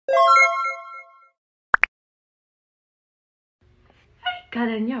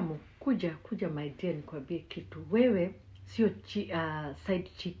Kana Nyamu, kuja my dear nikwambie kitu. Wewe sio side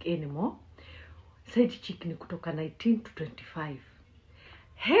chick anymore. Side chick ni kutoka 19 to 25.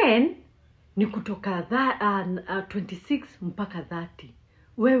 Hen ni kutoka 26 mpaka 30.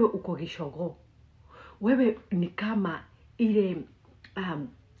 Wewe uko gishogo. Wewe ni kama ile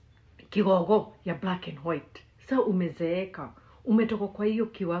kigogo ya black and white. Sasa umezeeka. Umetoka kwa hiyo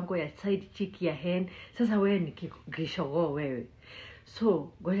kiwango ya side chick ya hen. Sasa wewe ni gishogo wewe.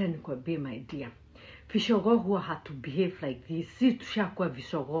 So, ngoja nikwambie my dear. Vishogo huwa hatu behave like this. Si tushakuwa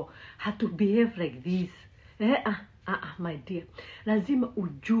vishogo. Hatu behave like this. My dear. Lazima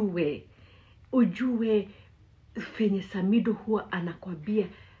ujue fenye Samidoh huwa anakwambia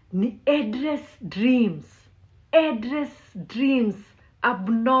ni address dreams. Address dreams.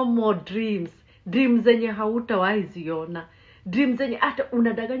 Abnormal dreams. Dreams zenye hautawahi ziona. Dreams zenye hata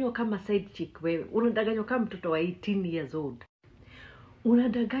unadanganywa kama side chick wewe. Unadanganywa kama mtoto wa 18 years old.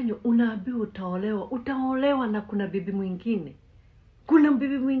 Unadanganywa, unaambiwa utaolewa na kuna bibi mwingine. Kuna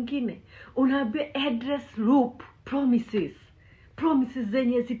bibi mwingine. Unaambiwa address loop promises. Promises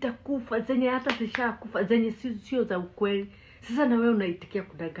zenye zitakufa, zenye hata zishakufa, zenye sio za ukweli. Sasa na wewe unaitikia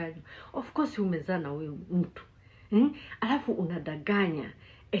kudanganywa. Of course umezaa na huyo mtu. Alafu unadanganya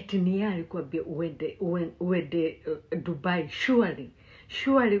eti ni alikuambia uende Dubai.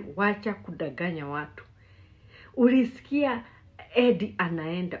 Surely wacha kudanganya watu. Ulisikia Eddie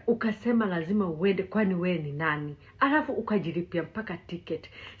anaenda, ukasema lazima uende kwani wewe ni nani? Alafu ukajilipia mpaka ticket.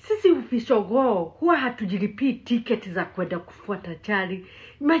 Sisi vishogo huwa hatujilipii ticket za kwenda kufuata chali.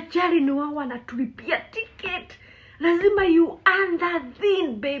 Machali ni wao wanatulipia ticket. Lazima you earn that thing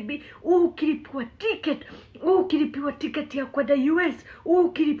baby. Ukilipiwa ticket ya kwenda US,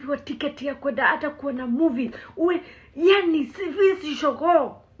 ukilipiwa ticket ya kwenda hata kuona movie. Yani sisi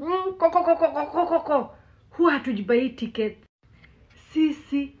shogo. Huwa hatujibai ticket.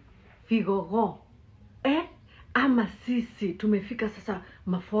 Sisi vigogo. Ama sisi tumefika sasa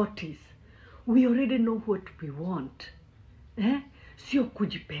ma-40s. We already know what we want. Sio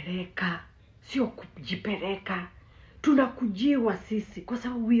kujipeleka. Tunakujiwa sisi kwa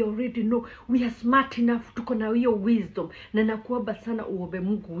sababu we already know, we are smart enough, tuko na hiyo wisdom. Na nakuomba sana uombe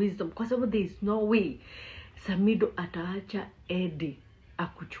Mungu wisdom kwa sababu there is no way Samidoh ataacha Eddie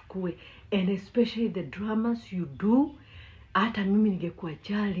akuchukue, and especially the dramas you do. Hata mimi ningekuwa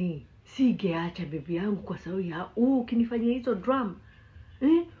chali singeacha bibi yangu kwa sababu ya ukinifanyia hizo drama.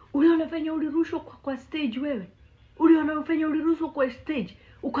 Unafanya ulirushwa kwa stage wewe. Unafanya ulirushwa kwa stage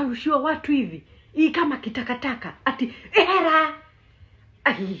ukarushiwa watu hivi. Hii kama kitakataka ati era.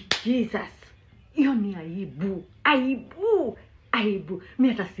 Jesus. Hiyo ni aibu. Mimi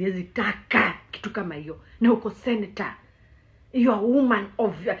hata siwezi taka kitu kama hiyo. Na uko senator. You are a woman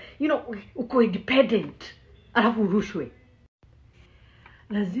of, uko independent. Alafu urushwe.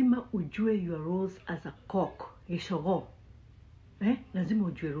 Lazima ujue your roles as a cock. Yeshogo. Lazima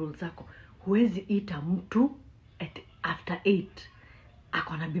ujue roles zako. Huwezi ita mtu after 8.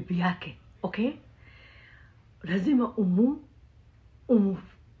 Ako na bibi yake. Okay? Lazima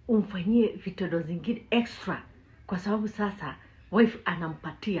umfanyie vitendo zingine extra. Kwa sababu sasa wife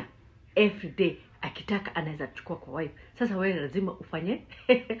anampatia every day. Akitaka anaweza chukua kwa wife. Sasa wewe lazima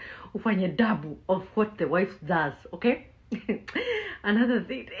ufanye double of what the wife does. Okay? Another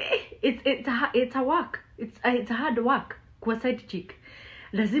thing, it's a work. It's a hard work kwa side chick.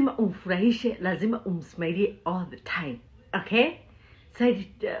 Lazima umfurahishe, lazima umsmailie all the time. Okay? Side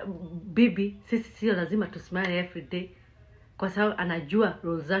bibi, sisi sio lazima tusmile every day. Kwa sababu anajua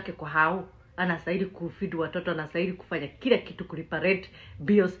roles zake kwa hao. Anastahili kufeed watoto, anastahili kufanya kila kitu, kulipa rent,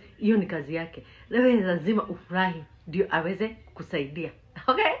 bills, hiyo ni kazi yake. Wewe lazima ufurahi ndio aweze kusaidia.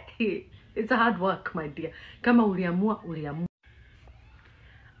 Okay? It's a hard work my dear. Kama uliamua.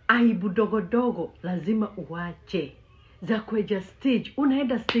 Aibu dogo lazima uache. Za kweja stage.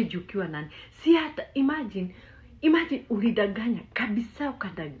 Unaenda stage ukiwa nani? Si hata imagine ulidanganya kabisa,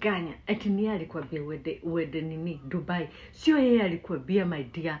 ukadanganya eti ni alikuambia uende nini Dubai. Sio yeye alikuambia my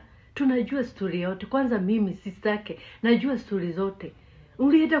dear. Tunajua story yote. Kwanza mimi sistake najua story zote.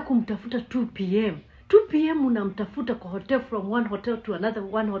 Ulienda kumtafuta 2 PM. 2 PM unamtafuta kwa hotel, from one hotel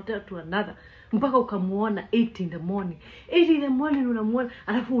to another. Mpaka ukamuona 8 in the morning. 8 in the morning unamuona,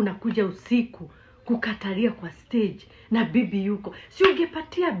 alafu unakuja usiku kukatalia kwa stage na bibi yuko. Si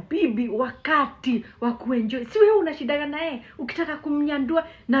ungepatia bibi wakati wa kuenjoy. Si wewe unashidana naye. Ukitaka kumnyandua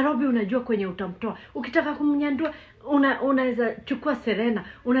Nairobi unajua kwenye utamtoa. Ukitaka kumnyandua unaweza chukua Serena,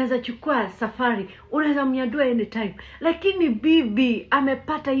 unaweza chukua Safari, unaweza mnyandua anytime. Lakini bibi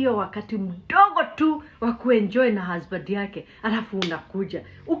amepata hiyo wakati mdogo tu wa kuenjoy na husband yake. Alafu unakuja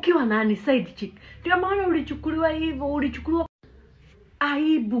ukiwa nani side chick. Ndio maana ulichukuliwa hivyo,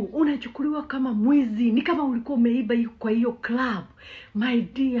 aibu, unachukuliwa kama mwizi, ni kama ulikuwa umeiba kwa hiyo club. My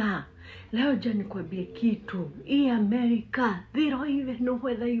dear, leo jana nikwambie kitu, hii America, they don't even know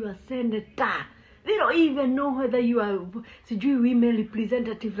whether you are senator. They don't even know whether you are, sijui women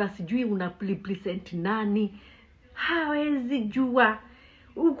representative, na sijui unarepresent nani. Hawezi jua.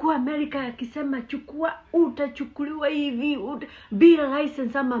 Huku America akisema chukua, utachukuliwa hivi, bila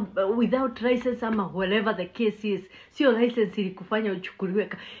license ama without license ama whatever the case is. Sio license ilikufanya uchukuliwe.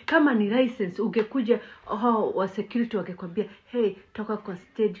 Kama ni license ungekuja, wa security wangekwambia, hey, toka kwa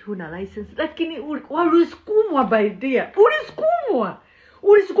stage, huna license. Lakini ulisukumwa by dear.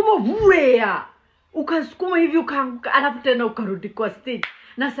 Ulisukumwa vuea. Ukasukuma hivi ukaanguka, alafu tena ukarudi kwa stage.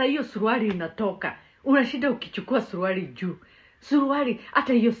 Na sasa hiyo suruali inatoka. Unashinda ukichukua suruali juu. Suruali,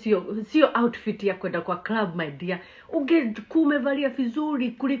 hata hiyo sio outfit ya kwenda kwa club, my dear. Ungekuwa umevalia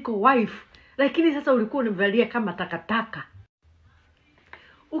vizuri kuliko wife. Lakini sasa ulikuwa umevalia kama takataka.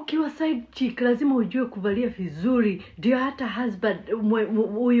 Ukiwa side chick lazima ujue kuvalia vizuri. Ndio hata husband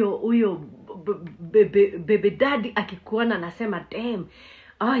huyo baby daddy akikuona anasema, damn,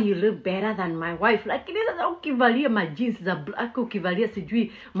 oh, you look better than my wife. Lakini sasa ukivalia jeans za black, ukivalia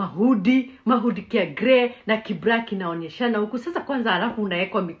sijui mahudi kia grey na kiblack inaonyeshana huku. Sasa kwanza alafu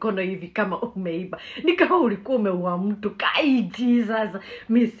unawekwa mikono hivi kama umeiba. Ni kama ulikuwa umeua mtu. Kai Jesus,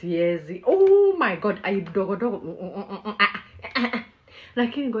 mimi siwezi. Oh my God, aibu dogo.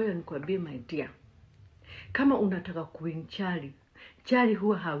 Lakini ngoja nikwambie my dear. Kama unataka kuwin Chali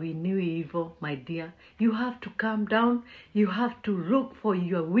huwa hawiniwi hivyo, my dear. You have to calm down. You have to look for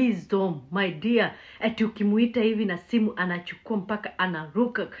your wisdom, my dear. Ati ukimuita hivi na simu anachukua mpaka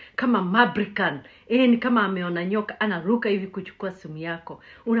anaruka kama mabrikan. Ni kama ameona nyoka, anaruka hivi kuchukua simu yako.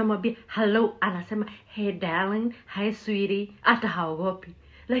 Unamwambia hello, anasema hey darling, hi sweetie, hata haogopi.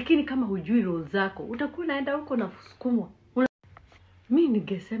 Lakini kama hujui rules zako, utakuwa unaenda huko na fusukumwa. Mimi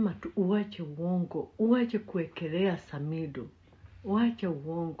ningesema tu uache uongo, uache kuekelea Samidoh. Wacha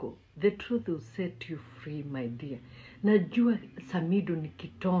uongo. The truth will set you free, my dear. Najua Samidoh ni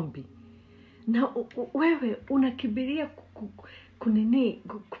kitombi. Na wewe unakibiria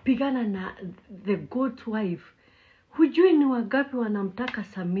kupigana na the good wife. Hujui ni wangapi wanamtaka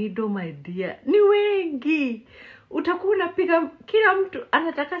Samidoh, my dear. Ni wengi. Utakuwa unapiga, kila mtu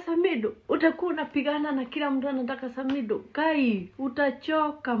anataka Samidoh. Utakuwa unapigana na kila mtu anataka Samidoh. Kai,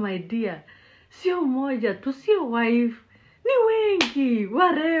 utachoka, my dear. Sio moja tu, sio wife. Ni wengi,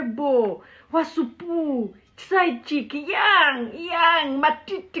 warebo, wasupu, side chick, young,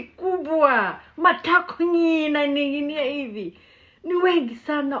 matiti kubwa, matako nyina ninginia hivi. Ni wengi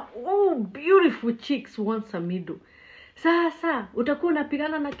sana. Oh, beautiful chicks want Samidoh. Sasa, utakuwa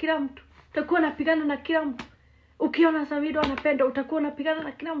unapigana na kila mtu. Ukiona Samidoh anapenda, utakuwa unapigana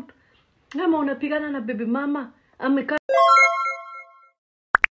na kila mtu. Kama unapigana na baby mama,